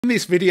In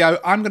this video,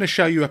 I'm going to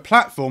show you a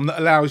platform that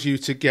allows you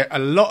to get a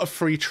lot of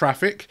free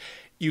traffic.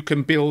 You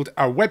can build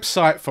a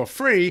website for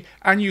free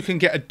and you can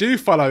get a do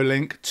follow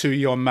link to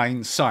your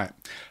main site.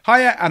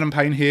 Hiya, Adam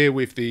Payne here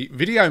with the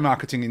Video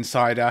Marketing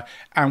Insider,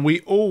 and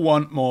we all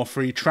want more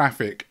free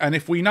traffic. And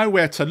if we know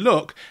where to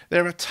look,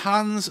 there are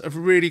tons of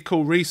really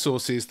cool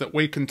resources that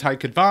we can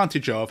take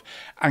advantage of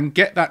and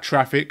get that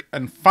traffic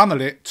and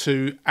funnel it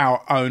to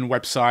our own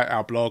website,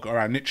 our blog, or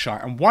our niche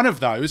site. And one of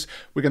those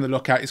we're going to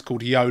look at is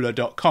called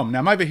yola.com. Now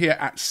I'm over here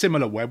at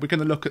SimilarWeb. We're going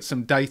to look at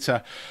some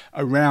data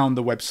around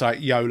the website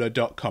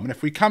yola.com. And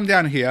if we come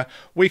down here,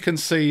 we can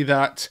see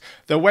that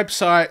the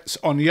websites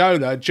on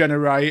Yola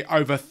generate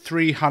over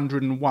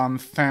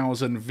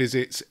 301,000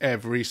 visits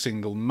every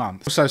single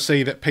month. Also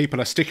see that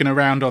people are sticking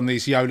around on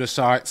these Yola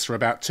sites for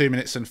about 2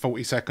 minutes and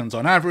 40 seconds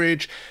on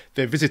average.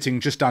 They're visiting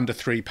just under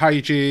 3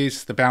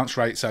 pages. The bounce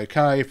rate's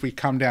okay. If we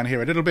come down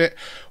here a little bit,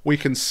 we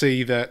can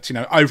see that,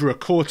 over a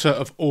quarter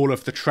of all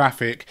of the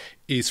traffic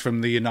is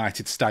from the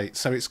United States.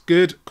 So it's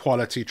good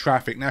quality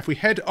traffic. Now, if we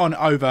head on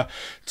over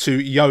to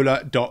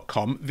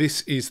yola.com,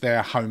 this is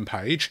their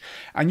homepage,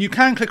 and you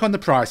can click on the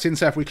pricing.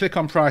 So if we click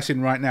on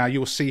pricing right now,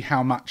 you'll see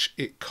how much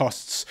it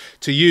costs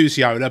to use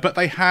Yola, but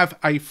they have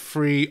a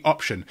free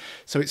option.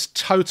 So it's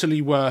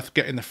totally worth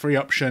getting the free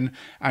option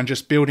and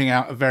just building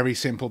out a very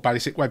simple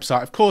basic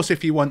website. Of course,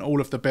 if you want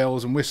all of the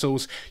bells and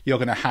whistles, you're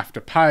going to have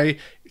to pay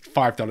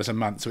 $5 a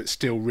month, so it's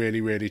still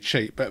really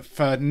cheap. But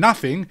for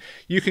nothing,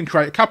 you can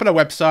create a couple of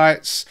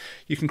websites,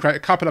 you can create a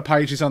couple of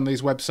pages on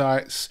these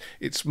websites.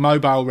 It's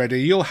mobile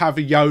ready. You'll have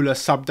a Yola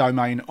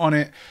subdomain on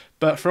it,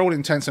 but for all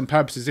intents and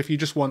purposes, if you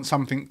just want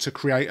something to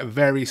create a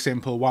very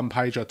simple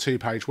 1-page or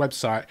 2-page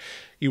website,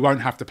 you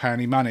won't have to pay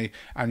any money,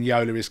 and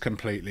Yola is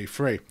completely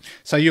free.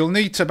 So you'll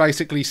need to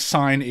basically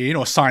sign in,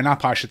 or sign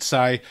up I should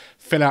say,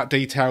 fill out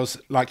details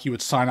like you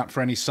would sign up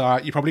for any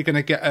site. You're probably going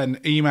to get an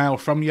email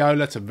from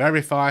Yola to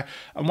verify,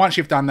 and once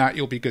you've done that,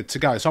 you'll be good to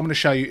go. So I'm going to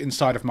show you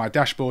inside of my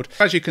dashboard.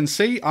 As you can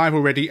see, I've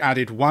already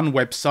added one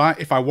website.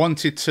 If I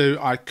wanted to,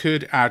 I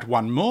could add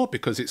one more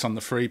because it's on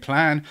the free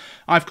plan.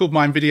 I've called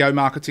mine Video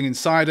Marketing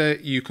Insider.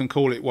 You can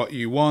call it what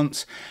you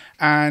want.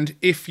 And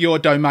if your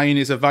domain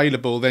is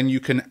available, then you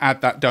can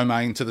add that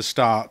domain to the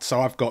start. So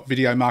I've got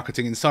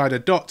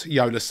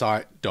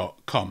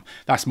videomarketinginsider.yolasite.com.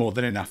 That's more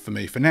than enough for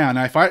me for now.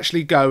 Now, if I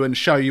actually go and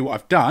show you what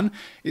I've done,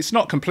 it's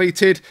not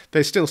completed.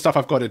 There's still stuff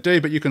I've got to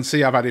do, but you can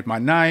see I've added my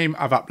name.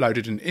 I've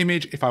uploaded an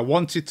image. If I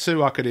wanted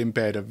to, I could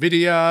embed a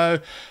video.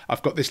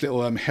 I've got this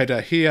little header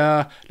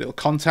here, little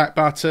contact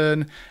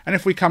button. And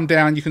if we come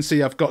down, you can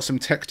see I've got some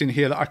text in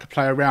here that I could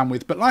play around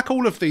with. But like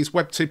all of these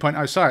Web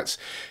 2.0 sites,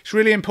 it's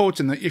really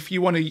important that if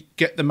you want to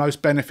get the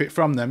most benefit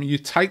from them, you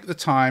take the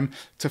time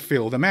to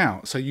fill them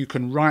out. So you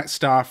can write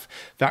stuff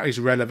that is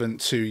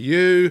relevant to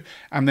you.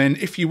 And then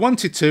if you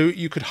wanted to,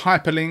 you could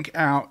hyperlink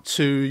out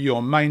to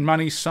your main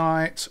money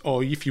site,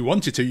 or if you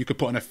wanted to, you could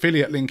put an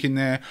affiliate link in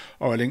there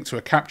or a link to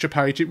a capture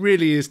page. It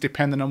really is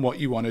dependent on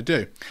what you want to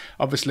do.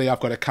 Obviously, I've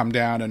got to come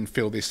down and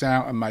fill this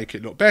out and make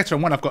it look better.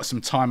 And when I've got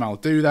some time, I'll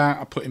do that.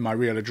 I'll put in my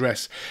real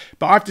address.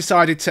 But I've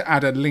decided to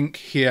add a link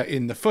here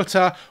in the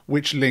footer,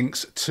 which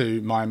links to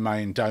my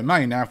main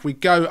domain. Now, if we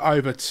go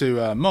over to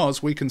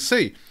Moz, we can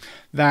see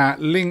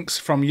that links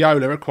from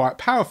Yola are quite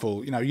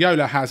powerful.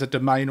 Yola has a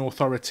domain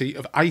authority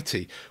of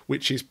 80,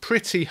 which is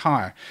pretty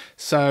high.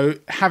 So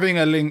having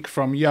a link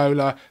from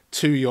Yola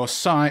to your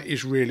site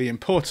is really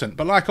important.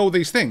 But like all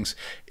these things,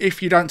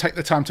 if you don't take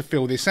the time to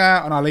fill this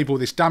out, and I leave all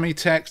this dummy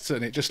text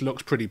and it just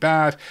looks pretty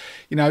bad,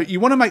 you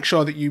want to make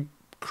sure that you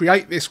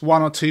create this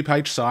 1 or 2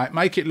 page site,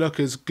 make it look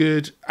as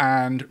good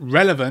and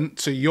relevant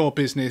to your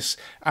business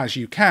as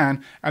you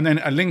can, and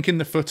then a link in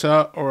the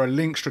footer or a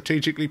link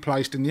strategically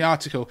placed in the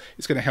article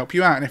is going to help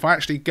you out. And if I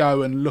actually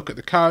go and look at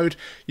the code,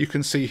 you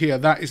can see here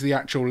that is the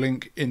actual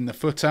link in the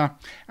footer,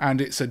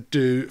 and it's a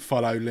do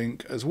follow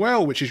link as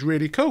well, which is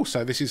really cool.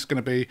 So this is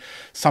going to be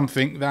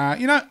something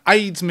that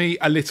aids me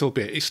a little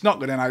bit. It's not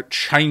going to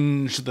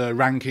change the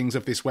rankings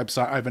of this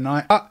website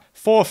overnight, but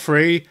for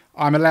free,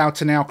 I'm allowed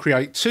to now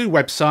create 2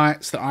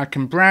 websites that I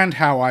can brand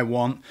how I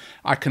want.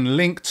 I can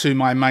link to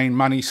my main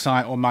money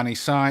site or money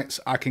sites.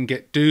 I can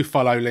get do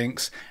follow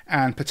links,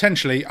 and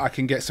potentially I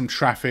can get some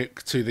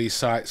traffic to these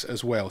sites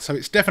as well. So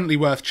it's definitely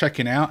worth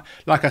checking out.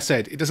 Like I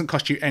said, it doesn't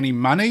cost you any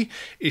money.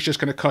 It's just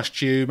going to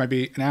cost you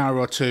maybe an hour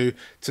or 2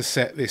 to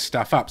set this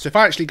stuff up. So if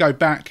I actually go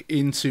back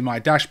into my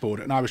dashboard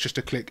and I was just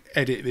to click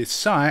edit this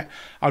site,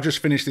 I'll just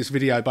finish this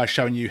video by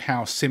showing you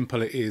how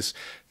simple it is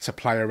to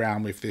play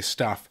around with this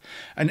stuff.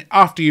 And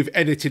after you've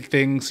edited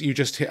things, you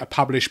just hit a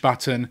publish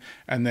button,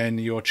 and then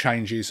your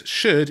changes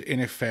should in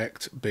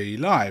effect be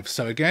live.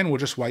 So again, we'll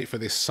just wait for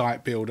this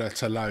site builder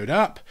to load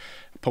up.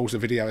 Pause the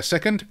video a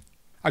second.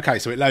 Okay,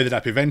 so it loaded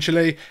up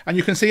eventually, and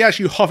you can see as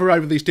you hover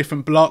over these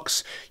different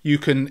blocks, you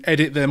can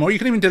edit them, or you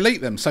can even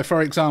delete them. So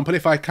for example,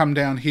 if I come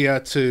down here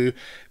to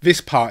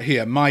this part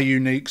here, my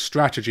unique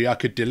strategy, I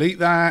could delete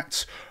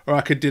that, or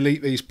I could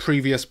delete these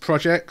previous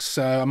projects.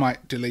 So I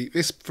might delete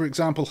this, for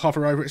example,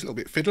 hover over it. It's a little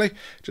bit fiddly.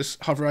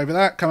 Just hover over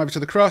that, come over to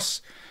the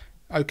cross.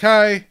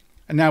 Okay.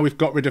 And now we've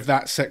got rid of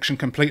that section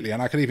completely.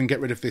 And I could even get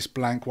rid of this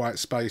blank white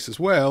space as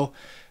well.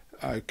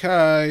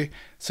 Okay,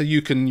 so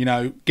you can, you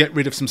know, get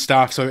rid of some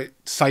stuff so it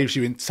saves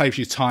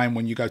you time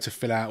when you go to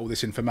fill out all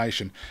this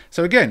information.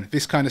 So again,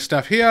 this kind of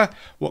stuff here,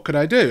 what could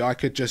I do? I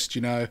could just,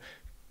 you know,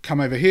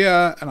 come over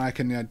here and I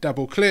can, you know,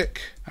 double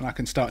click and I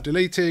can start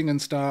deleting and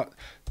start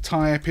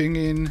typing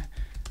in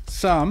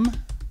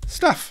some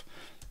stuff.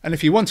 And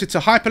if you wanted to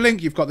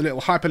hyperlink, you've got the little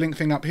hyperlink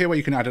thing up here where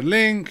you can add a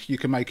link, you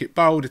can make it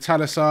bold,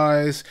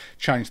 italicize,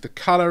 change the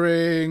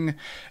coloring.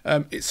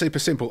 It's super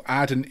simple.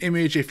 Add an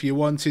image if you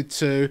wanted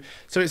to.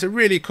 So it's a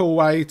really cool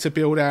way to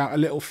build out a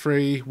little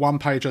free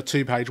 1-page or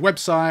 2-page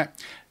website.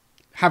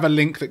 Have a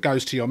link that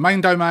goes to your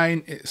main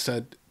domain. It's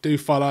a do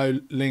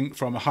follow link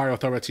from a high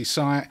authority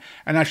site.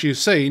 And as you've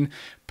seen,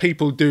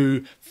 people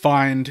do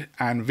find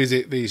and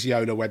visit these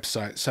Yola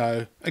websites.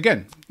 So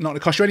again, not going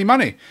to cost you any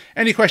money.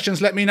 Any questions,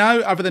 let me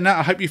know. Other than that,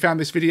 I hope you found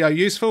this video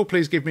useful.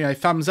 Please give me a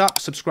thumbs up,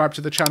 subscribe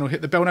to the channel,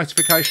 hit the bell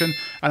notification,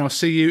 and I'll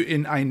see you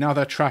in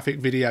another traffic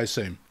video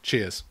soon.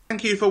 Cheers.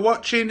 Thank you for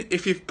watching.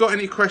 If you've got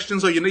any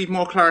questions or you need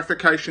more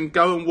clarification,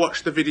 go and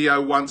watch the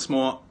video once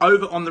more.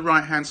 Over on the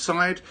right hand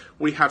side,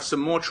 we have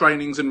some more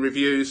trainings and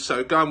reviews,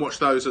 so go and watch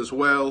those as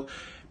well.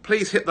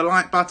 Please hit the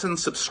like button,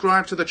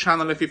 subscribe to the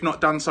channel if you've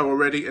not done so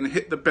already, and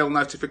hit the bell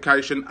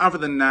notification. Other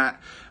than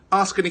that,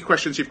 ask any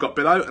questions you've got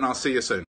below, and I'll see you soon.